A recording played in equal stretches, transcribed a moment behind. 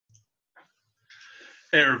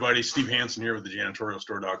Hey everybody, Steve Hansen here with the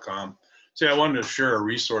janitorialstore.com. Say, I wanted to share a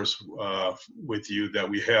resource with you that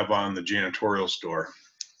we have on the janitorial store.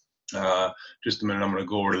 Just a minute, I'm going to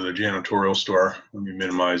go over to the janitorial store. Let me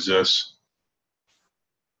minimize this.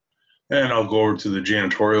 And I'll go over to the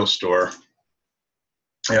janitorial store.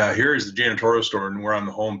 Here is the janitorial store, and we're on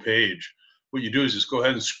the home page. What you do is just go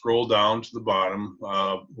ahead and scroll down to the bottom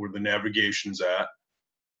where the navigation's at,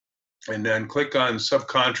 and then click on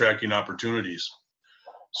subcontracting opportunities.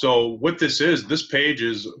 So what this page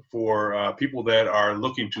is for people that are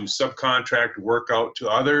looking to subcontract work out to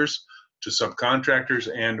others, to subcontractors,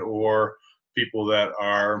 and or people that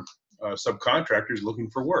are subcontractors looking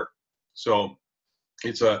for work. So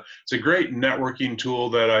it's a great networking tool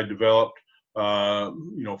that I developed, for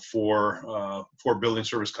building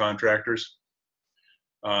service contractors.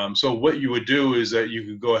 So what you would do is that you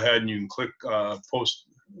could go ahead and you can click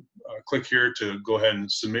click here to go ahead and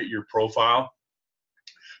submit your profile.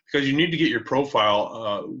 Because you need to get your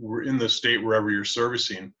profile in the state wherever you're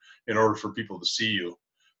servicing in order for people to see you.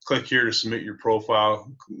 Click here to submit your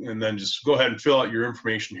profile, and then just go ahead and fill out your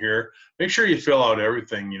information here. Make sure you fill out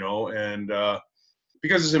everything, and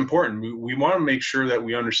because it's important. We want to make sure that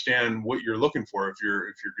we understand what you're looking for. If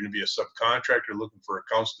you're going to be a subcontractor looking for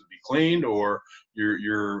accounts to be cleaned, or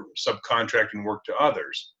you're subcontracting work to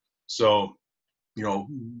others. So,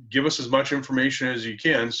 give us as much information as you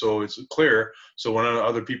can so it's clear, so when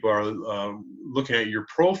other people are looking at your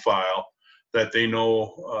profile, that they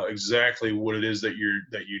know exactly what it is that you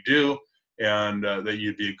do, and that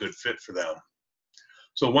you'd be a good fit for them.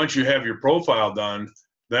 So once you have your profile done,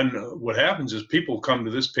 then what happens is people come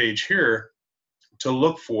to this page here to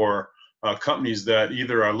look for companies that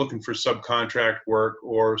either are looking for subcontract work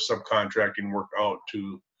or subcontracting work out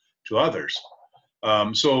to others.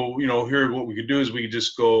 So, here what we could do is we could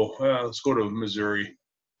just go, let's go to Missouri.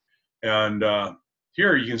 And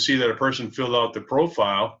here you can see that a person filled out the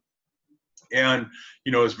profile. And,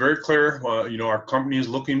 it's very clear, our company is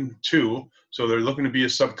looking to, so they're looking to be a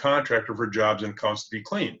subcontractor for jobs and accounts to be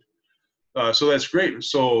cleaned. So that's great.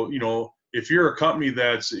 So, if you're a company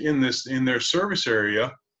that's in their service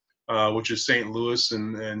area, which is St. Louis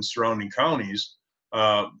and surrounding counties,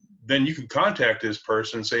 then you can contact this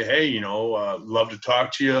person and say, hey, love to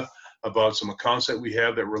talk to you about some accounts that we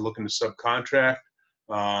have that we're looking to subcontract,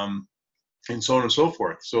 and so on and so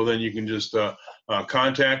forth. So then you can just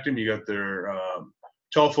contact them. You got their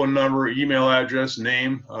telephone number, email address,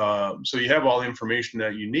 name. So you have all the information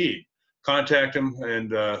that you need. Contact them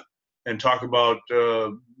and talk about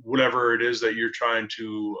whatever it is that you're trying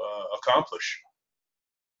to accomplish.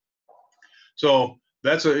 So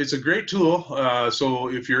it's a great tool. So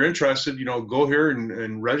if you're interested, go here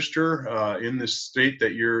and register in the state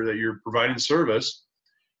that you're providing service,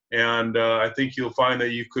 and I think you'll find that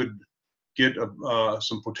you could get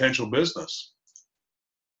some potential business.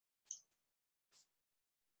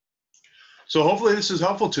 So hopefully this is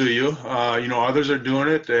helpful to you. Others are doing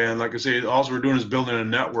it, and like I say, all we're doing is building a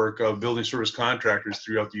network of building service contractors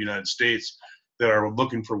throughout the United States that are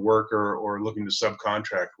looking for work or looking to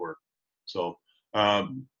subcontract work. So go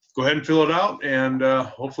ahead and fill it out, and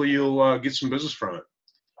hopefully you'll get some business from it.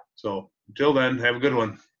 So until then, have a good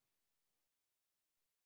one.